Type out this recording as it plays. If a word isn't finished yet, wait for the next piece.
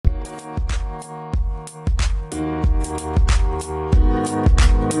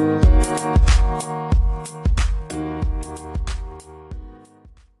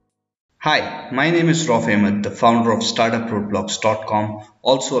Hi, my name is Rauf Ahmed, the founder of StartupRoadblocks.com,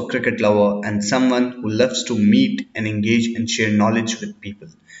 also a cricket lover and someone who loves to meet and engage and share knowledge with people.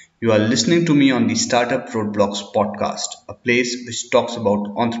 You are listening to me on the Startup Roadblocks podcast, a place which talks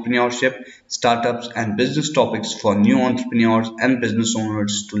about entrepreneurship, startups, and business topics for new entrepreneurs and business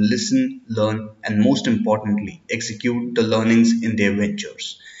owners to listen, learn, and most importantly, execute the learnings in their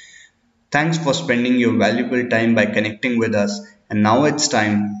ventures. Thanks for spending your valuable time by connecting with us, and now it's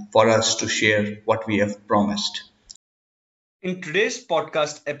time for us to share what we have promised. In today's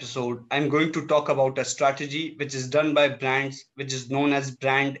podcast episode, I'm going to talk about a strategy which is done by brands, which is known as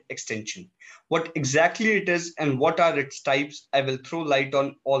brand extension. What exactly it is and what are its types, I will throw light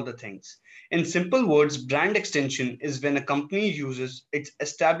on all the things. In simple words, brand extension is when a company uses its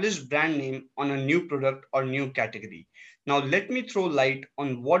established brand name on a new product or new category. Now, let me throw light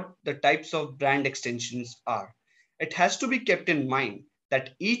on what the types of brand extensions are. It has to be kept in mind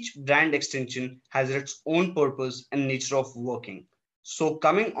that each brand extension has its own purpose and nature of working. So,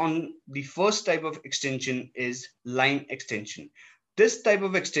 coming on, the first type of extension is line extension. This type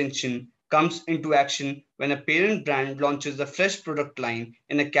of extension comes into action when a parent brand launches a fresh product line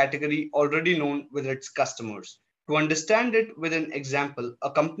in a category already known with its customers. To understand it with an example,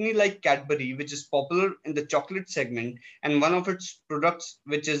 a company like Cadbury, which is popular in the chocolate segment, and one of its products,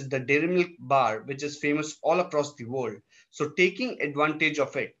 which is the Dairy Milk bar, which is famous all across the world. So, taking advantage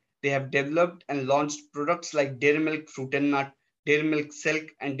of it, they have developed and launched products like Dairy Milk Fruit and Nut, Dairy Milk Silk,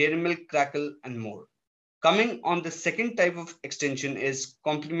 and Dairy Milk Crackle, and more. Coming on the second type of extension is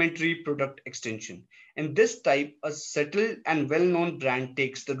complementary product extension. In this type, a settled and well-known brand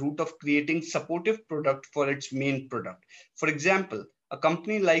takes the route of creating supportive product for its main product. For example, a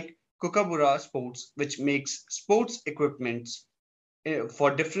company like Kookaburra Sports, which makes sports equipments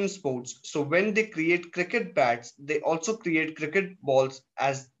for different sports. So when they create cricket bats, they also create cricket balls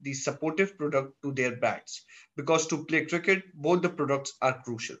as the supportive product to their bats. Because to play cricket, both the products are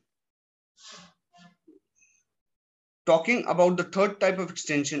crucial. Talking about the third type of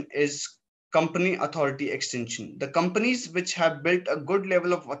extension is company authority extension. The companies which have built a good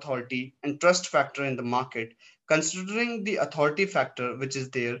level of authority and trust factor in the market, considering the authority factor which is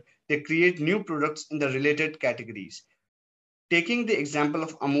there, they create new products in the related categories. Taking the example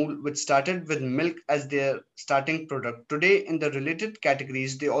of Amul, which started with milk as their starting product, today in the related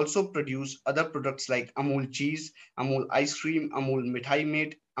categories, they also produce other products like Amul cheese, Amul ice cream, Amul mithai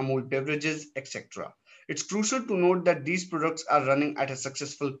mate, Amul beverages, etc. It's crucial to note that these products are running at a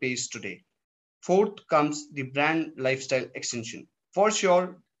successful pace today. Fourth comes the brand lifestyle extension. For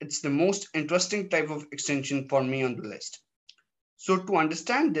sure, it's the most interesting type of extension for me on the list. So, to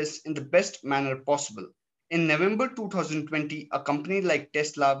understand this in the best manner possible, in November 2020, a company like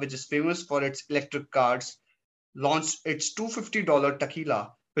Tesla, which is famous for its electric cars, launched its $250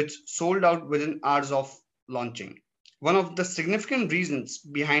 tequila, which sold out within hours of launching. One of the significant reasons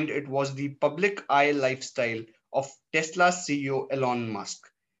behind it was the public eye lifestyle of Tesla's CEO Elon Musk.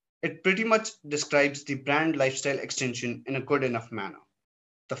 It pretty much describes the brand lifestyle extension in a good enough manner.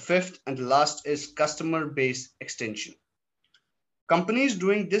 The fifth and the last is customer base extension. Companies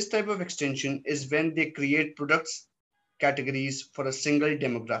doing this type of extension is when they create products categories for a single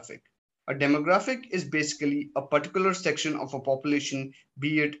demographic. A demographic is basically a particular section of a population,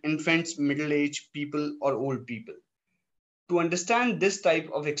 be it infants, middle aged people, or old people. To understand this type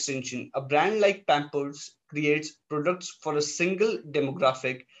of extension, a brand like Pampers creates products for a single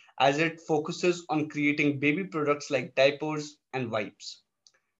demographic as it focuses on creating baby products like diapers and wipes.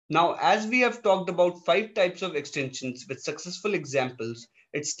 Now, as we have talked about five types of extensions with successful examples,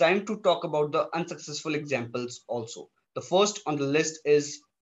 it's time to talk about the unsuccessful examples also. The first on the list is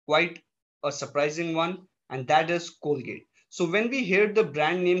quite a surprising one, and that is Colgate. So, when we hear the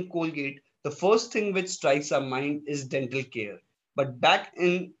brand name Colgate, the first thing which strikes our mind is dental care. But back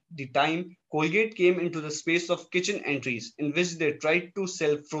in the time, Colgate came into the space of kitchen entries in which they tried to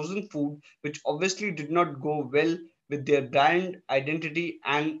sell frozen food, which obviously did not go well with their brand identity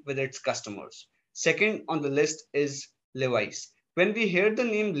and with its customers. Second on the list is Levi's. When we hear the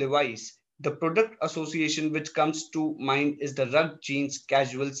name Levi's, the product association which comes to mind is the rug, jeans,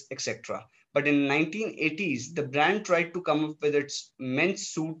 casuals, etc. But in 1980s, the brand tried to come up with its men's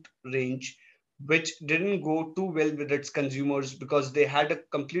suit range, which didn't go too well with its consumers because they had a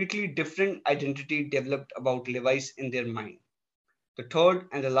completely different identity developed about Levi's in their mind. The third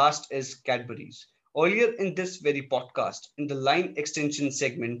and the last is Cadbury's. Earlier in this very podcast, in the line extension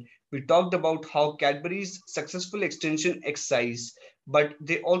segment, we talked about how Cadbury's successful extension exercise, but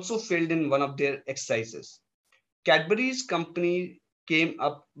they also failed in one of their exercises. Cadbury's company came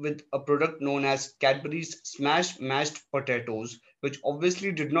up with a product known as Cadbury's Smash Mashed Potatoes, which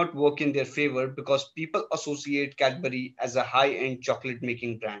obviously did not work in their favor because people associate Cadbury as a high end chocolate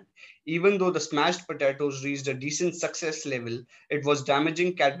making brand. Even though the smashed potatoes reached a decent success level, it was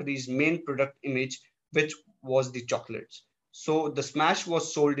damaging Cadbury's main product image, which was the chocolates. So the Smash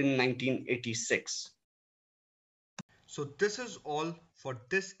was sold in 1986. So, this is all for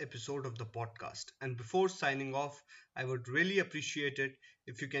this episode of the podcast. And before signing off, I would really appreciate it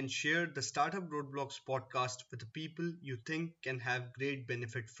if you can share the Startup Roadblocks podcast with the people you think can have great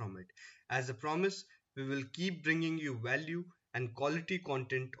benefit from it. As a promise, we will keep bringing you value and quality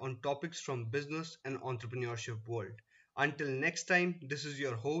content on topics from business and entrepreneurship world. Until next time, this is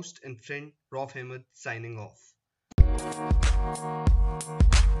your host and friend Rauf Ahmed signing off.